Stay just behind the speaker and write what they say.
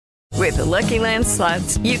With the Lucky Land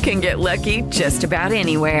Slots, you can get lucky just about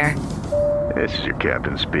anywhere. This is your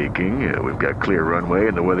captain speaking. We've got clear runway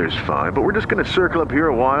and the weather's fine, but we're just going to circle up here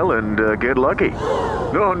a while and get lucky.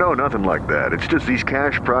 No, nothing like that. It's just these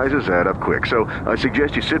cash prizes add up quick. So I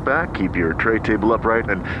suggest you sit back, keep your tray table upright,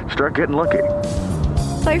 and start getting lucky.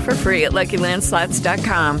 Play for free at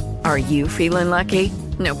LuckyLandSlots.com. Are you feeling lucky?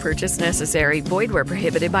 No purchase necessary. Void where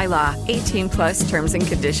prohibited by law. 18 plus terms and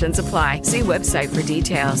conditions apply. See website for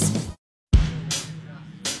details.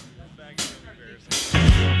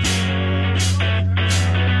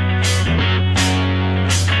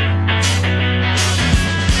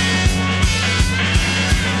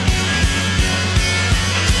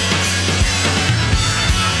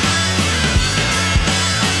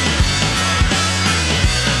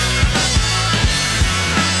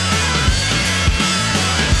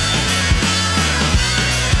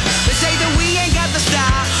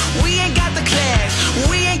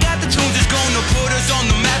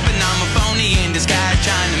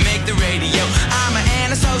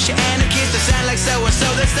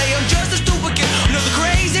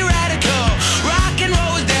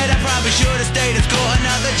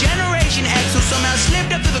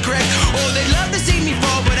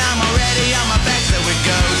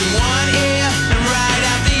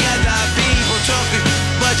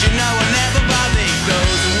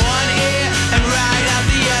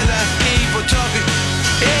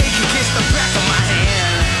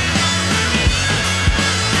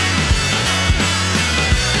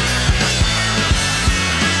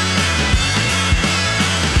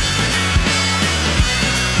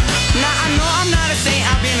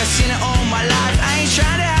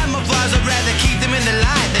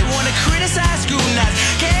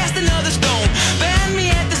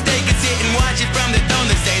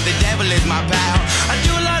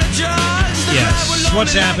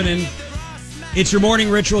 What's happening? It's your morning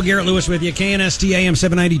ritual. Garrett Lewis with you. KNST AM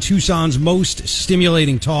 790 Tucson's most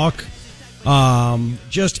stimulating talk.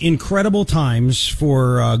 Just incredible times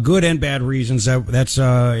for good and bad reasons. That's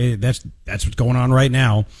what's going on right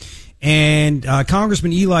now. And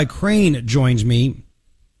Congressman Eli Crane joins me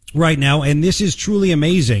right now, and this is truly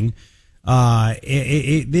amazing. To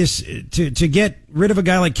get rid of a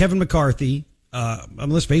guy like Kevin McCarthy,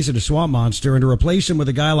 let's face it, a swamp monster, and to replace him with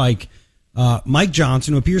a guy like Mike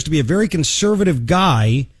Johnson, who appears to be a very conservative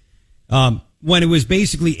guy, when it was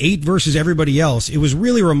basically 8 versus everybody else. It was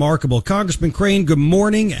really remarkable. Congressman Crane, good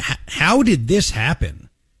morning. How did this happen?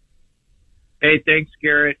 Hey, thanks,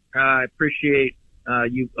 Garrett. I appreciate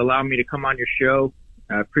you allowing me to come on your show.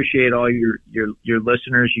 I appreciate all your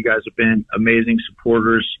listeners. You guys have been amazing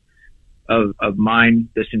supporters of mine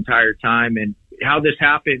this entire time. And how this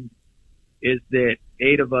happened is that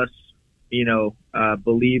 8 of us,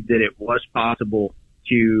 believed that it was possible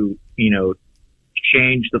to,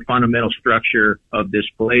 change the fundamental structure of this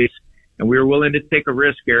place. And we were willing to take a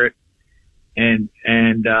risk, Garrett. And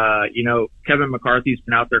Kevin McCarthy's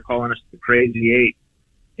been out there calling us the crazy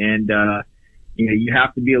 8. And, you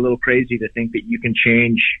have to be a little crazy to think that you can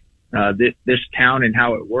change, this town and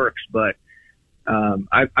how it works. But,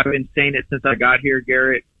 I've been saying it since I got here,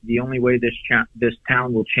 Garrett. The only way this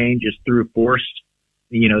town will change is through force.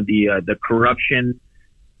 The corruption,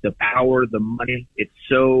 the power, the money. It's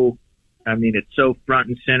so front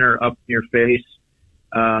and center up in your face.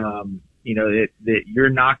 That you're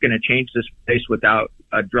not going to change this place without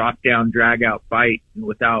a drop down, drag out fight, and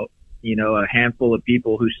without, a handful of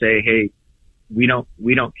people who say, hey, we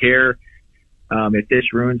don't care, if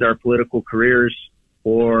this ruins our political careers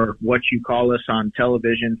or what you call us on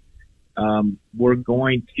television. We're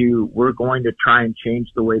going to try and change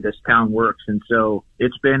the way this town works. And so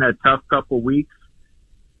it's been a tough couple weeks.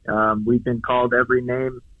 We've been called every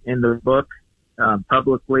name in the book,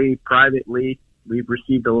 publicly, privately. We've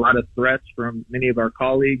received a lot of threats from many of our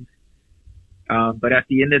colleagues. But at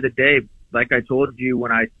the end of the day, like I told you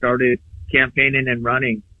when I started campaigning and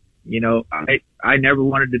running, I never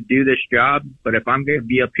wanted to do this job, but if I'm going to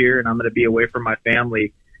be up here and I'm going to be away from my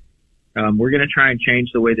family, we're going to try and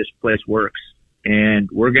change the way this place works. And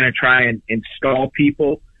we're going to try and install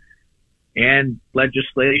people and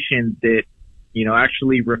legislation that,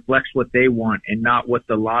 actually reflects what they want and not what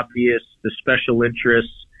the lobbyists, the special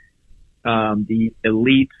interests, the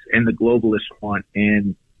elites and the globalists want.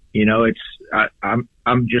 And,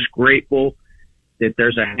 I'm just grateful that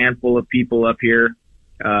there's a handful of people up here,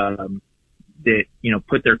 that,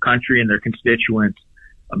 put their country and their constituents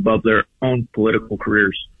above their own political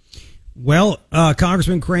careers. Well,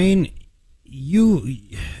 Congressman Crane,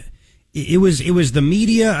 it was the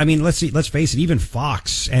media. I mean, let's face it, even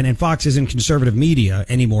Fox, and Fox isn't conservative media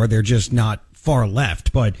anymore. They're just not far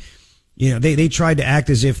left. But, they tried to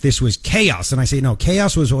act as if this was chaos. And I say, no,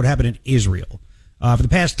 chaos was what happened in Israel. For the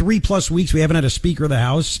past 3+ weeks, we haven't had a Speaker of the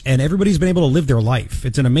House, and everybody's been able to live their life.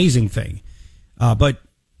 It's an amazing thing. But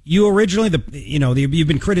you originally, you've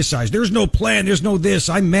been criticized. There's no plan. There's no this.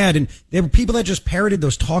 I'm mad. And there were people that just parroted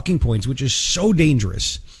those talking points, which is so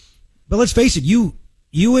dangerous. But let's face it, you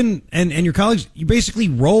and your colleagues, you basically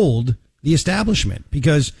rolled the establishment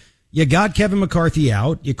because you got Kevin McCarthy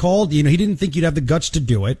out. You called, he didn't think you'd have the guts to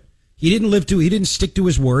do it. He didn't stick to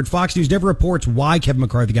his word. Fox News never reports why Kevin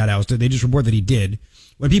McCarthy got ousted. They just report that he did.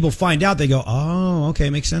 When people find out, they go, oh, okay,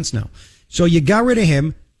 makes sense now. So you got rid of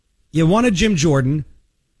him. You wanted Jim Jordan.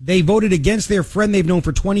 They voted against their friend they've known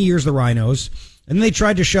for 20 years, the RINOs. And then they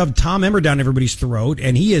tried to shove Tom Emmer down everybody's throat.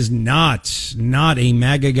 And he is not a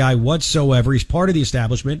MAGA guy whatsoever. He's part of the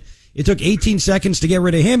establishment. It took 18 seconds to get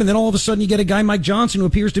rid of him, and then all of a sudden you get a guy, Mike Johnson, who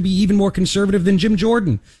appears to be even more conservative than Jim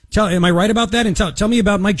Jordan. Am I right about that? And tell me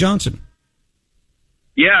about Mike Johnson.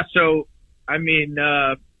 Yeah, so, I mean,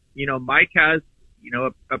 Mike has,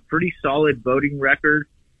 a pretty solid voting record.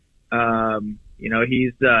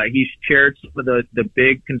 He's chaired some of the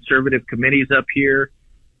big conservative committees up here,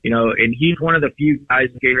 and he's one of the few guys,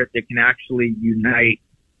 Garrett, that can actually unite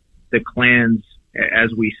the clans,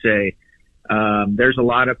 as we say. There's a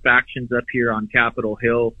lot of factions up here on Capitol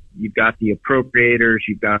Hill. You've got the appropriators,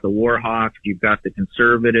 you've got the war hawks, you've got the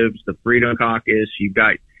conservatives, the Freedom Caucus, you've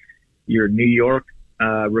got your New York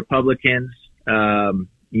Republicans,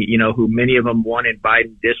 who many of them won in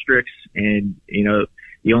Biden districts. And,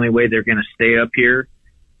 the only way they're going to stay up here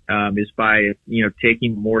is by,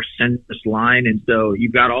 taking more centrist line. And so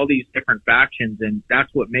you've got all these different factions. And that's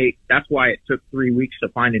why it took 3 weeks to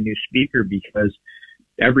find a new speaker, because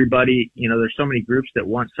everybody, there's so many groups that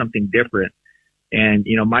want something different. And,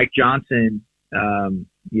 Mike Johnson,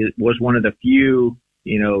 was one of the few,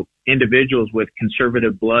 individuals with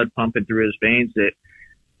conservative blood pumping through his veins that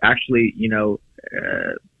actually,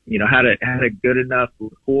 had a good enough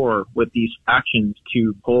rapport with these factions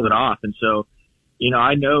to pull it off. And so,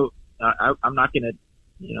 I know, I'm not going to,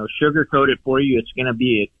 sugarcoat it for you. It's going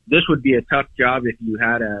to this would be a tough job if you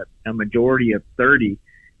had a majority of 30.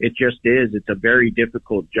 It just is. It's a very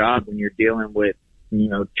difficult job when you're dealing with,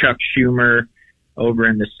 Chuck Schumer over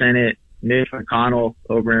in the Senate, Mitch McConnell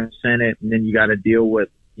over in the Senate, and then you got to deal with,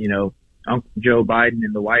 Uncle Joe Biden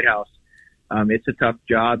in the White House. It's a tough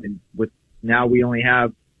job. And now we only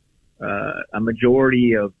have a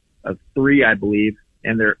majority of 3, I believe,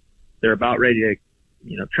 and they're about ready to,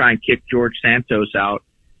 try and kick George Santos out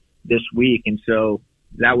this week. And so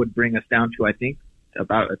that would bring us down to, I think,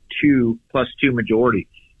 about a 2+2 majority.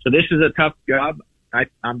 So this is a tough job.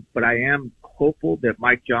 But I am hopeful that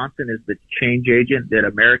Mike Johnson is the change agent that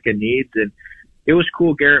America needs. And it was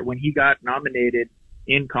cool, Garrett, when he got nominated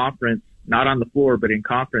in conference, not on the floor, but in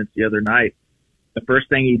conference the other night. The first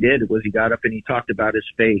thing he did was he got up and he talked about his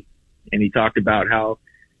faith, and he talked about how,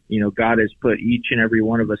 God has put each and every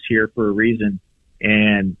one of us here for a reason.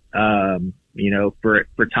 And,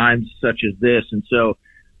 for times such as this. And so,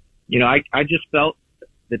 I just felt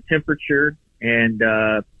the temperature and,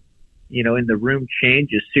 in the room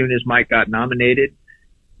change as soon as Mike got nominated,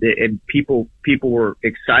 and people were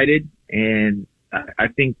excited, and I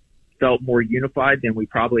think felt more unified than we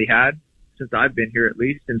probably had since I've been here, at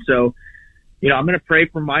least. And so, I'm going to pray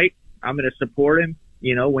for Mike. I'm going to support him,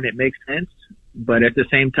 when it makes sense. But at the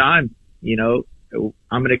same time, I'm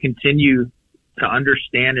going to continue to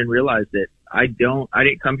understand and realize that I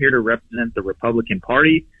didn't come here to represent the Republican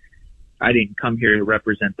Party. I didn't come here to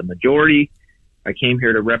represent the majority. I came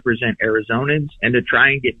here to represent Arizonans and to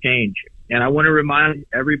try and get change. And I want to remind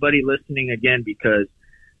everybody listening again, because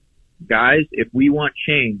guys, if we want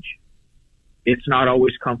change, it's not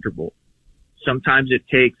always comfortable. Sometimes it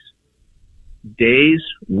takes days,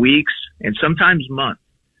 weeks, and sometimes months.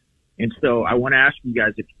 And so I want to ask you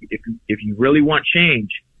guys, if you really want change,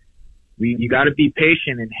 you got to be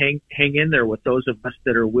patient and hang in there with those of us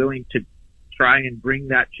that are willing to try and bring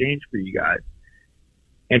that change for you guys.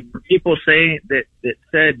 And for people saying that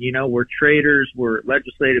said, we're traitors, we're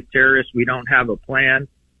legislative terrorists, we don't have a plan.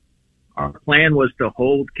 Our plan was to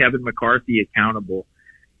hold Kevin McCarthy accountable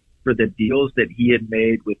for the deals that he had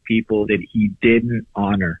made with people that he didn't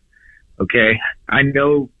honor. Okay. I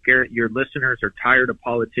know, Garrett, your listeners are tired of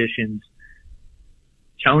politicians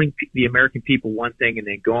telling the American people one thing and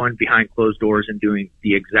then going behind closed doors and doing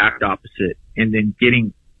the exact opposite, and then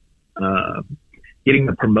getting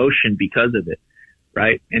the promotion because of it.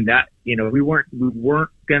 Right. And that, we weren't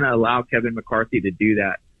going to allow Kevin McCarthy to do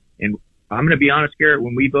that. And I'm going to be honest, Garrett,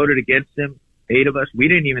 when we voted against him, 8 of us, we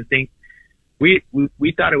didn't even think we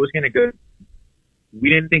thought it was going to go. We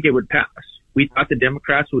didn't think it would pass. We thought the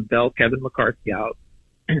Democrats would bail Kevin McCarthy out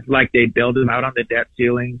like they bailed him out on the debt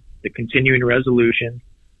ceiling, the continuing resolution,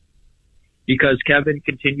 because Kevin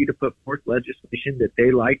continued to put forth legislation that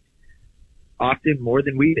they liked often more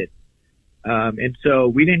than we did. And so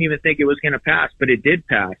we didn't even think it was going to pass, but it did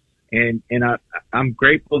pass. And I'm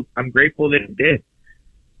grateful that it did.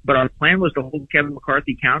 But our plan was to hold Kevin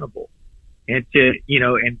McCarthy accountable. And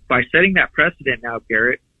and by setting that precedent now,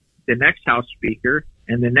 Garrett, the next House Speaker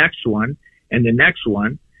and the next one and the next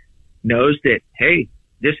one knows that, hey,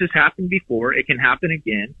 this has happened before. It can happen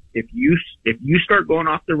again. If you start going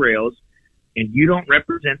off the rails and you don't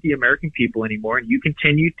represent the American people anymore, and you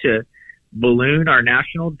continue to balloon our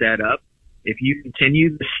national debt up, if you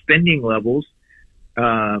continue the spending levels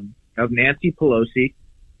of Nancy Pelosi,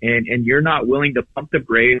 and you're not willing to pump the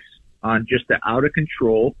brakes on just the out of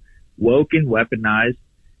control, woke and weaponized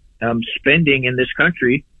spending in this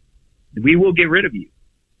country, we will get rid of you.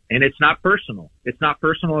 And it's not personal. It's not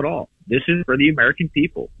personal at all. This is for the American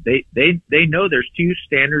people. They know there's two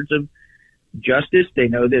standards of justice. They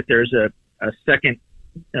know that there's a second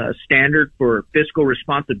standard for fiscal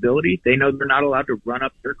responsibility. They know they're not allowed to run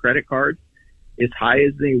up their credit cards as high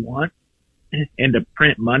as they want and to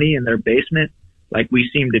print money in their basement like we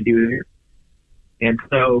seem to do here. And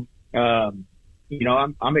so, I'm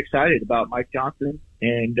excited about Mike Johnson,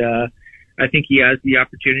 and I think he has the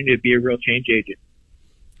opportunity to be a real change agent.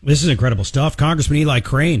 This is incredible stuff. Congressman Eli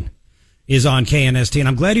Crane is on KNST, and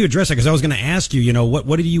I'm glad you addressed that, because I was going to ask you,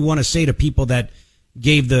 what do you want to say to people that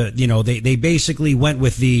gave they basically went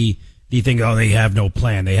with the thing, oh, they have no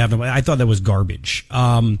plan. I thought that was garbage.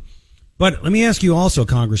 But let me ask you also,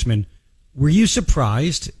 Congressman, were you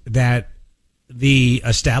surprised that the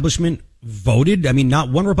establishment voted? I mean, not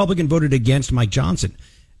one Republican voted against Mike Johnson.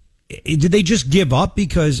 Did they just give up?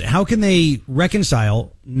 Because how can they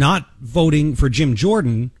reconcile not voting for Jim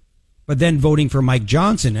Jordan, but then voting for Mike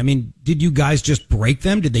Johnson? I mean, did you guys just break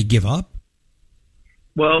them? Did they give up?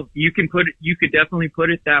 Well, you could definitely put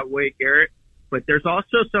it that way, Garrett, but there's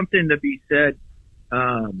also something to be said.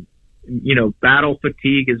 Battle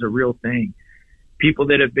fatigue is a real thing. People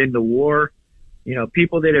that have been to war,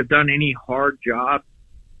 people that have done any hard job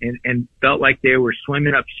and felt like they were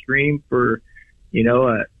swimming upstream for,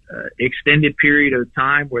 a extended period of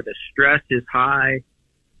time where the stress is high,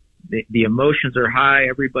 the emotions are high,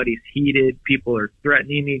 everybody's heated, people are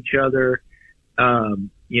threatening each other.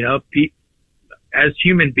 As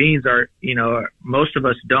human beings most of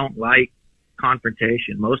us don't like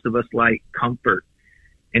confrontation. Most of us like comfort.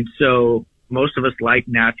 And so most of us like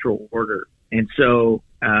natural order. And so,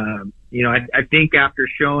 I think after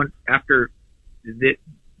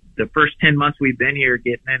the first 10 months we've been here,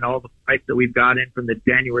 getting in all the fights that we've got in, from the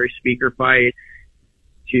January speaker fight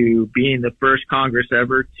to being the first Congress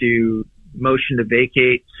ever to motion to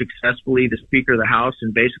vacate successfully the Speaker of the House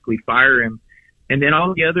and basically fire him. And then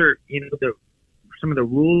all the other, some of the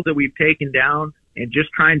rules that we've taken down, and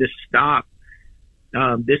just trying to stop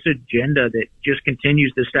this agenda that just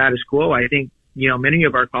continues the status quo. I think, many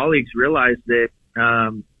of our colleagues realize that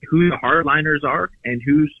who the hardliners are and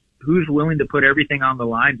who's willing to put everything on the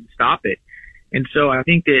line to stop it. And so I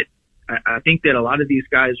think that a lot of these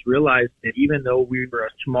guys realized that even though we were a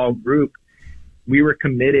small group, we were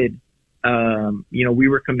committed. We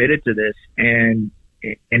were committed to this, and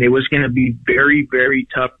it was going to be very, very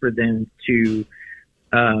tough for them to,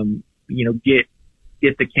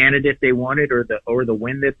 get the candidate they wanted or the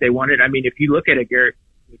win that they wanted. I mean, if you look at it, Garrett,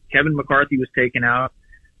 Kevin McCarthy was taken out.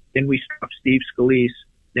 Then we stopped Steve Scalise.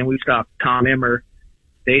 Then we stopped Tom Emmer.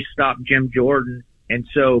 They stopped Jim Jordan. And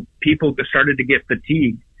so people started to get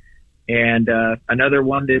fatigued. And another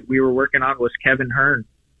one that we were working on was Kevin Hearn,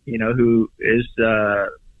 who is, a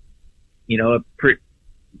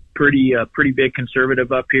pretty big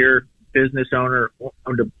conservative up here, business owner,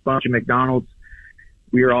 owned a bunch of McDonald's.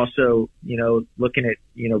 We were also, looking at,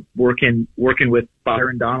 working with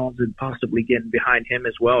Byron Donalds and possibly getting behind him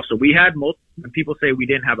as well. So we had when people say we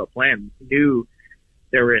didn't have a plan, we knew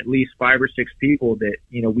there were at least 5 or 6 people that,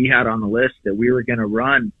 we had on the list that we were going to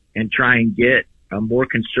run and try and get a more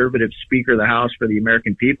conservative Speaker of the House for the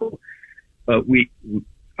American people. But we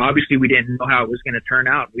didn't know how it was going to turn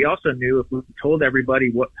out. We also knew if we told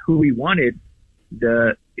everybody who we wanted,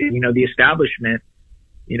 the establishment,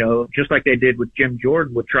 just like they did with Jim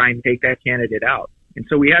Jordan, would try and take that candidate out. And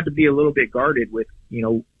so we had to be a little bit guarded with,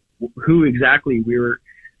 who exactly we were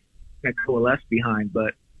going to coalesce behind.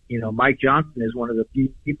 But, Mike Johnson is one of the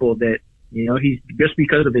few people that, he's just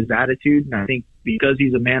because of his attitude, and I think because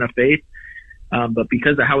he's a man of faith, but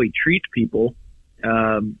because of how he treats people,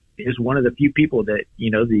 is one of the few people that,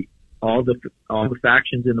 all the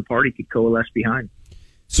factions in the party could coalesce behind.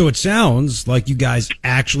 So it sounds like you guys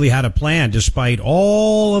actually had a plan, despite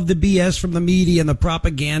all of the BS from the media and the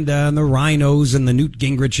propaganda and the RINOs and the Newt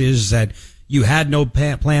Gingriches, that you had no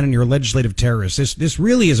plan and you're legislative terrorists. This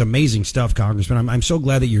really is amazing stuff, Congressman. I'm so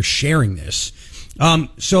glad that you're sharing this.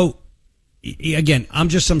 So again, I'm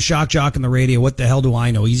just some shock jock on the radio. What the hell do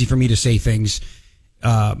I know? Easy for me to say things.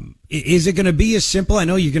 Is it going to be as simple? I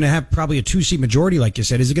know you're going to have probably a 2-seat majority, like you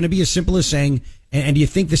said. Is it going to be as simple as saying, and do you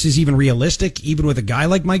think this is even realistic, even with a guy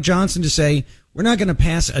like Mike Johnson, to say, we're not going to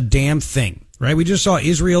pass a damn thing, right? We just saw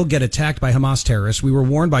Israel get attacked by Hamas terrorists. We were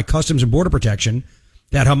warned by Customs and Border Protection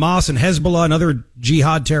that Hamas and Hezbollah and other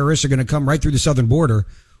jihad terrorists are going to come right through the southern border.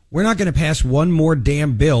 We're not going to pass one more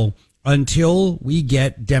damn bill until we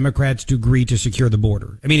get Democrats to agree to secure the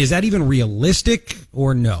border. I mean, is that even realistic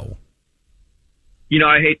or no? You know,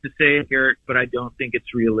 I hate to say it, Garrett, but I don't think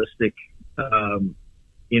it's realistic.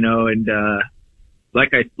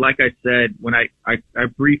 Like I said, when I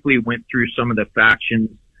briefly went through some of the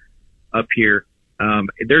factions up here,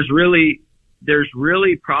 there's really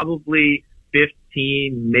probably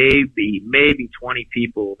 15, maybe 20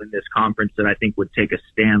 people in this conference that I think would take a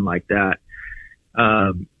stand like that.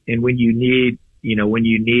 And when you need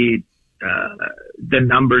the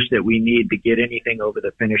numbers that we need to get anything over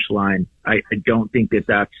the finish line, I don't think that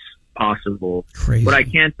that's possible. Crazy. What I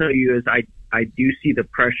can tell you is I do see the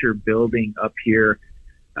pressure building up here,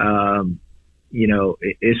 as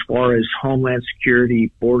far as homeland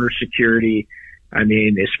security, border security. I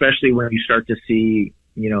mean, especially when you start to see,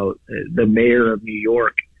 the mayor of New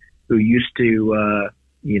York, who used to,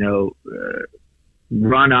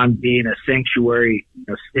 run on being a sanctuary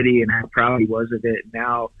city and how proud he was of it.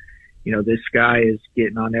 Now, this guy is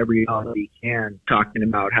getting on every outlet he can, talking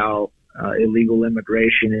about how illegal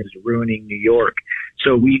immigration is ruining New York.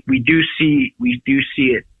 So we do see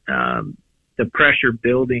it, the pressure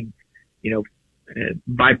building,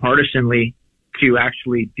 bipartisanly to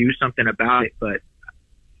actually do something about it. But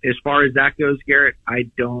as far as that goes, Garrett, I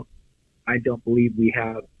don't believe we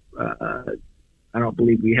have, I don't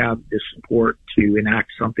believe we have the support to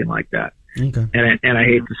enact something like that. Okay. And I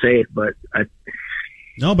hate to say it, but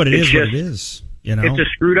no, but it is what it is. It's a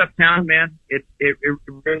screwed up town, man. It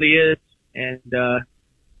really is. And,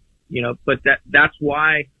 but that's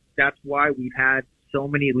why we've had so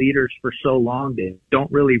many leaders for so long that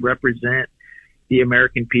don't really represent the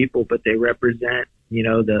American people, but they represent,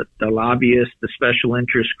 the lobbyists, the special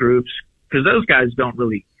interest groups, because those guys don't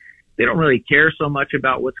really care so much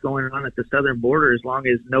about what's going on at the southern border, as long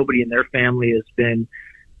as nobody in their family has been,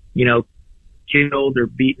 killed or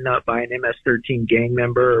beaten up by an MS-13 gang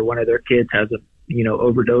member, or one of their kids has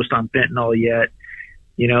overdosed on fentanyl yet,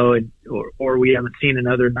 or we haven't seen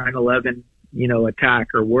another 9/11, attack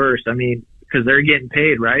or worse. I mean, because they're getting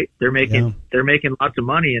paid, right? They're making lots of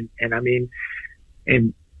money, and I mean,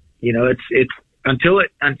 and it's until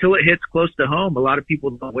it hits close to home, a lot of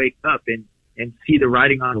people don't wake up and see the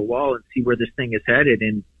writing on the wall and see where this thing is headed.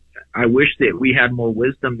 And I wish that we had more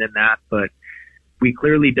wisdom than that, but we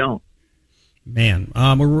clearly don't. Man,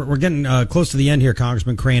 we're getting close to the end here,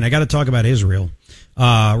 Congressman Crane. I got to talk about Israel.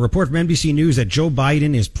 Report from NBC News that Joe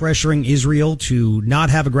Biden is pressuring Israel to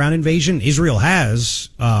not have a ground invasion. Israel has.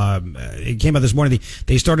 It came out this morning.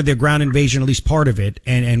 They started their ground invasion, at least part of it,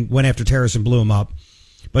 and went after terrorists and blew them up.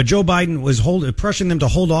 But Joe Biden was pressuring them to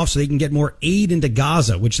hold off so they can get more aid into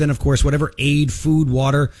Gaza, which then, of course, whatever aid, food,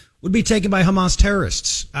 water, would be taken by Hamas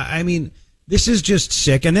terrorists. I mean, this is just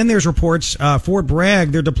sick. And then there's reports, Fort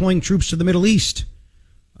Bragg, they're deploying troops to the Middle East.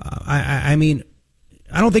 I mean,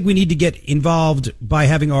 I don't think we need to get involved by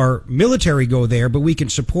having our military go there, but we can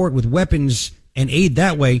support with weapons and aid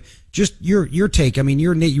that way. Just your take. I mean,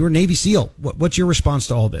 you're a Navy SEAL. What's your response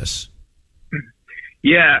to all this?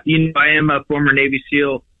 Yeah, I am a former Navy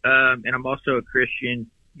SEAL, and I'm also a Christian,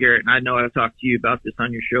 Garrett, and I know I've talked to you about this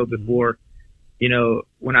on your show before.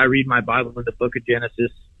 When I read my Bible in the book of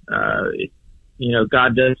Genesis,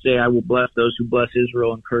 God does say, I will bless those who bless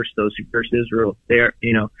Israel and curse those who curse Israel.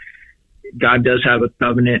 God does have a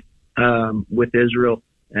covenant with Israel.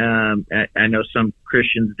 I know some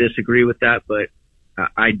Christians disagree with that, but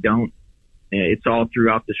I don't. It's all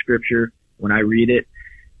throughout the scripture when I read it.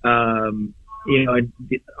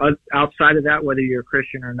 Outside of that, whether you're a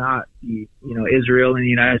Christian or not, Israel and the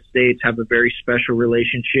United States have a very special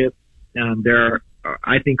relationship. They're,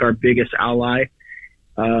 I think, our biggest ally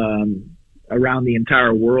around the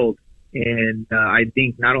entire world. And I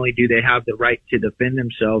think not only do they have the right to defend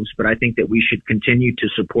themselves, but I think that we should continue to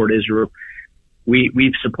support Israel.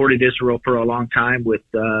 We've supported Israel for a long time with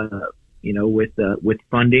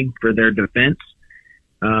funding for their defense.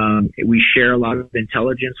 We share a lot of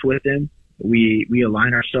intelligence with them. We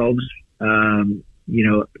align ourselves,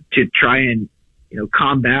 to try and,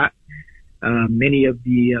 combat many of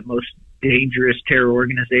the most dangerous terror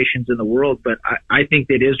organizations in the world. But I think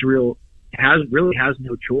that Israel really has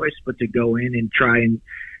no choice but to go in and try and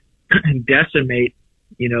decimate,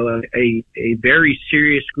 a very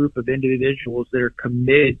serious group of individuals that are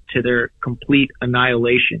committed to their complete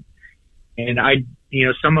annihilation. And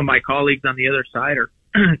some of my colleagues on the other side are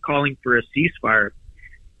calling for a ceasefire.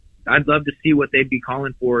 I'd love to see what they'd be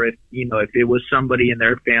calling for if it was somebody in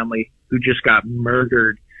their family who just got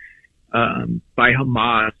murdered by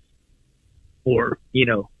Hamas, or,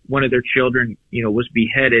 one of their children, was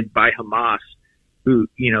beheaded by Hamas, who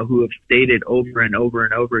have stated over and over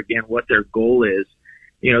and over again what their goal is.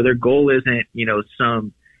 Their goal isn't,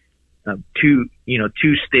 some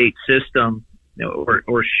two-state system,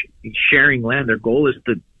 or sharing land. Their goal is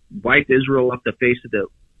to wipe Israel off the face of the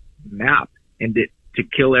map and to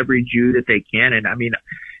kill every Jew that they can. And I mean,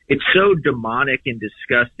 it's so demonic and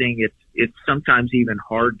disgusting. It's sometimes even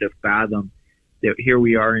hard to fathom that here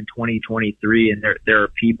we are in 2023 and there are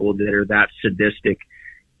people that are that sadistic.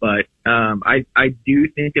 But I do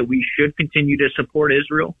think that we should continue to support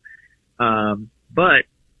Israel. But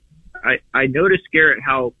I noticed, Garrett,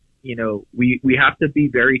 how, we have to be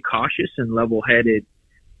very cautious and level-headed,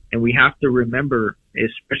 and we have to remember,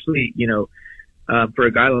 especially, for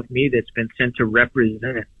a guy like me that's been sent to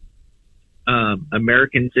represent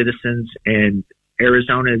American citizens in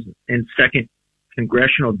Arizona's and 2nd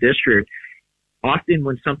Congressional District, often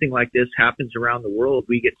when something like this happens around the world,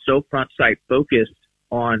 we get so front sight focused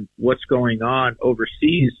on what's going on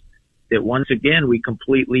overseas that once again, we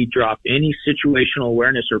completely drop any situational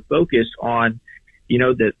awareness or focus on,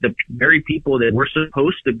 the very people that we're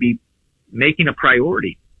supposed to be making a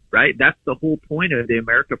priority, right? That's the whole point of the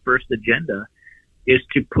America First agenda, is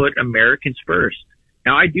to put Americans first.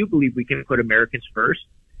 Now, I do believe we can put Americans first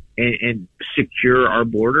and secure our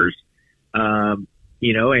borders, and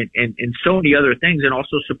so many other things, and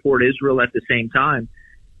also support Israel at the same time.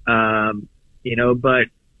 But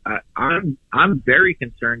I'm very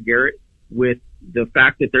concerned, Garrett, with the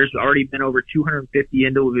fact that there's already been over 250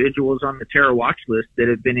 individuals on the terror watch list that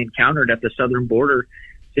have been encountered at the southern border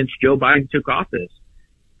since Joe Biden took office,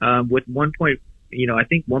 with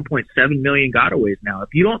 1.7 million gotaways now.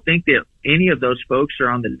 If you don't think that any of those folks are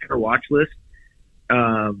on the terror watch list,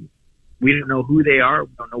 we don't know who they are.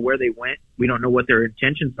 We don't know where they went. We don't know what their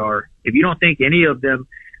intentions are. If you don't think any of them,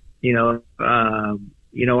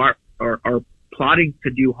 are plotting to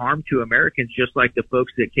do harm to Americans, just like the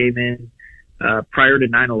folks that came in prior to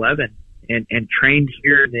 9/11 and trained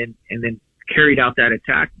here and then carried out that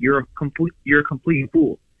attack, you're a complete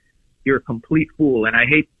fool. You're a complete fool. And I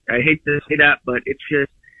hate to say that, but it's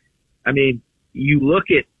just, I mean, you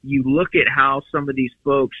look at how some of these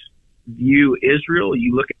folks view Israel.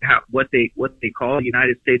 You look at what they call the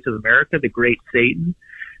United States of America, the great Satan.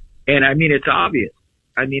 And I mean, it's obvious.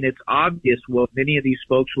 It's obvious what many of these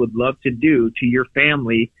folks would love to do to your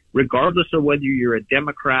family, regardless of whether you're a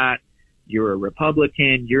Democrat, you're a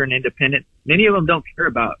Republican, you're an independent. Many of them don't care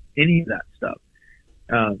about any of that stuff.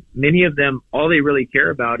 Many of them, all they really care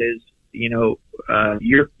about is, you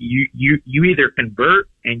either convert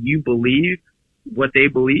and you believe what they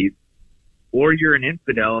believe, or you're an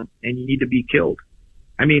infidel and you need to be killed.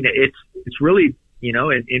 I mean, it's really,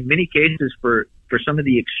 in many cases for some of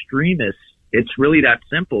the extremists, it's really that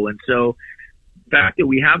simple. And so the fact that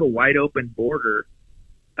we have a wide open border,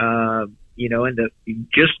 and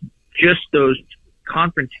just those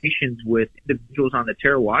confrontations with individuals on the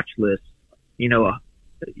terror watch list,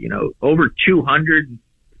 over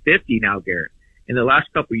 250 now, Garrett, in the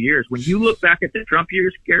last couple of years. When you look back at the Trump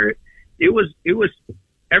years, Garrett, it was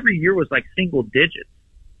every year was like single digits.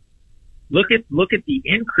 Look at the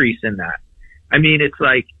increase in that. I mean, it's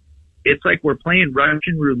like we're playing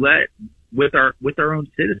Russian roulette with our own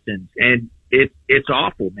citizens, and it's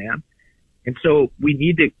awful, man. And so we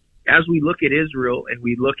need to, as we look at Israel and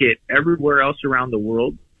we look at everywhere else around the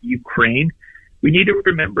world, Ukraine, we need to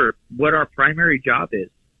remember what our primary job is,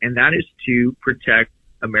 and that is to protect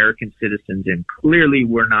American citizens. And clearly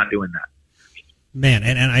we're not doing that. Man,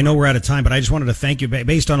 and I know we're out of time, but I just wanted to thank you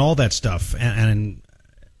based on all that stuff. And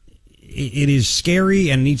it is scary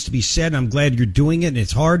and needs to be said. And I'm glad you're doing it, and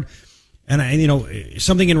it's hard. And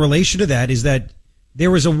something in relation to that is that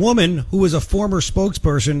there was a woman who was a former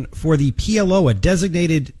spokesperson for the PLO, a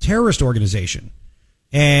designated terrorist organization.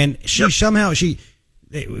 And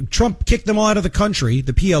Trump kicked them all out of the country,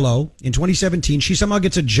 the PLO, in 2017. She somehow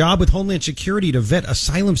gets a job with Homeland Security to vet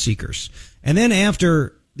asylum seekers. And then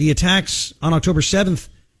after the attacks on October 7th,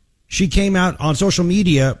 she came out on social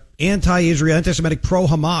media, anti-Israel, anti-Semitic,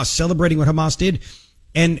 pro-Hamas, celebrating what Hamas did.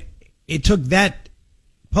 And it took that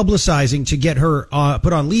publicizing to get her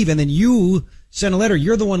put on leave, and then you sent a letter.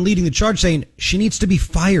 You're the one leading the charge saying she needs to be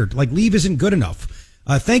fired. Like, leave isn't good enough.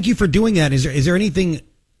 Thank you for doing that. Is there anything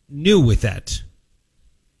new with that?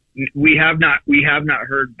 We have not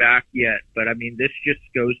heard back yet, but I mean, this just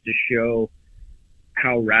goes to show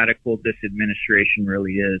how radical this administration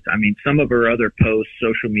really is. I mean, some of her other posts,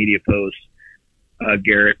 social media posts,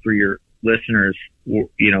 Garrett, for your listeners,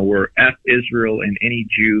 were F Israel and any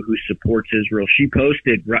Jew who supports Israel. She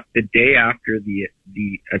posted the day after the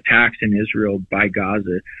attacks in Israel by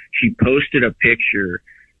Gaza, she posted a picture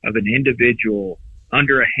of an individual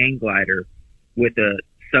under a hang glider with a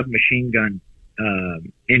submachine gun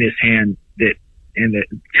in his hand, and the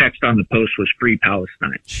text on the post was "Free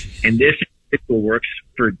Palestine." And this individual works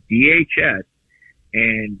for DHS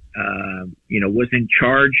and was in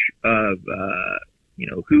charge of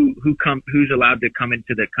who's allowed to come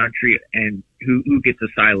into the country and who gets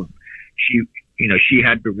asylum. She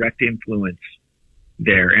had direct influence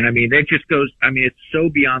there, and I mean that just goes. I mean, it's so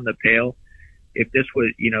beyond the pale. If this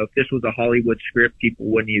was a Hollywood script, people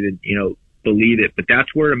wouldn't even believe it. But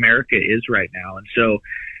that's where America is right now, and so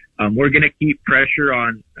we're going to keep pressure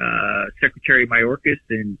on Secretary Mayorkas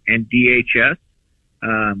and DHS.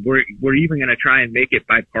 We're even going to try and make it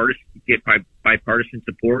bipartisan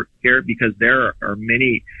support, Garrett, because there are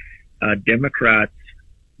many Democrats,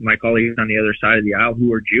 my colleagues on the other side of the aisle,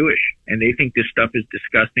 who are Jewish, and they think this stuff is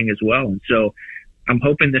disgusting as well. And so I'm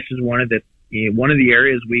hoping this is one of the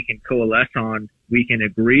areas we can coalesce on, we can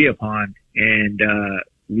agree upon, and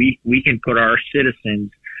we can put our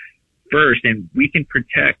citizens first, and we can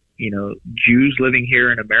protect Jews living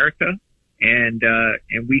here in America, and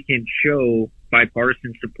we can show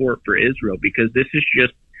bipartisan support for Israel, because this is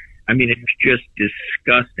just, it's just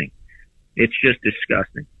disgusting. It's just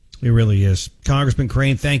disgusting. It really is. Congressman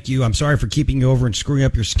Crane, thank you. I'm sorry for keeping you over and screwing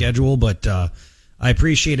up your schedule, but I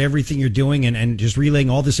appreciate everything you're doing and just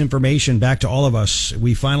relaying all this information back to all of us.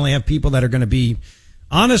 We finally have people that are going to be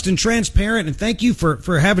honest and transparent, and thank you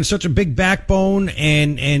for having such a big backbone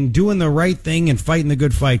and doing the right thing and fighting the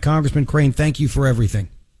good fight. Congressman Crane, thank you for everything.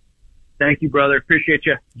 Thank you, brother. Appreciate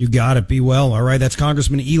you. You got it. Be well. All right. That's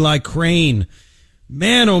Congressman Eli Crane.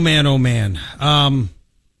 Man, oh man, oh man.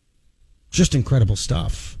 Just incredible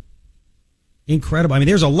stuff. Incredible. I mean,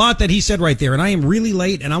 there's a lot that he said right there, and I am really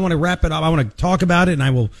late, and I want to wrap it up. I want to talk about it, and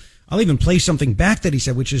I'll even play something back that he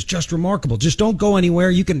said, which is just remarkable. Just don't go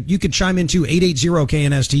anywhere. You can chime into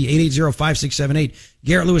 880-KNST, 880-5678.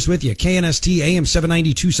 Garrett Lewis with you. KNST AM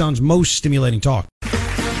 790, Tucson's most stimulating talk.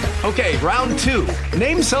 Okay, round two.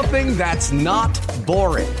 Name something that's not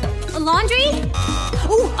boring. A laundry?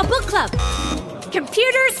 Ooh, a book club.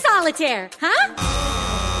 Computer solitaire, huh?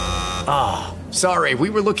 Ah, sorry,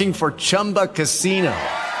 we were looking for Chumba Casino.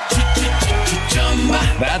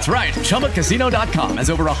 That's right, ChumbaCasino.com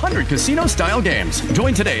has over 100 casino-style games.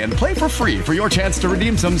 Join today and play for free for your chance to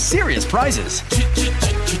redeem some serious prizes.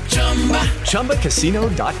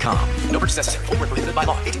 ChumbaCasino.com. No purchase necessary. Void where prohibited by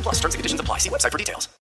law. 18+. Terms and conditions apply. See website for details.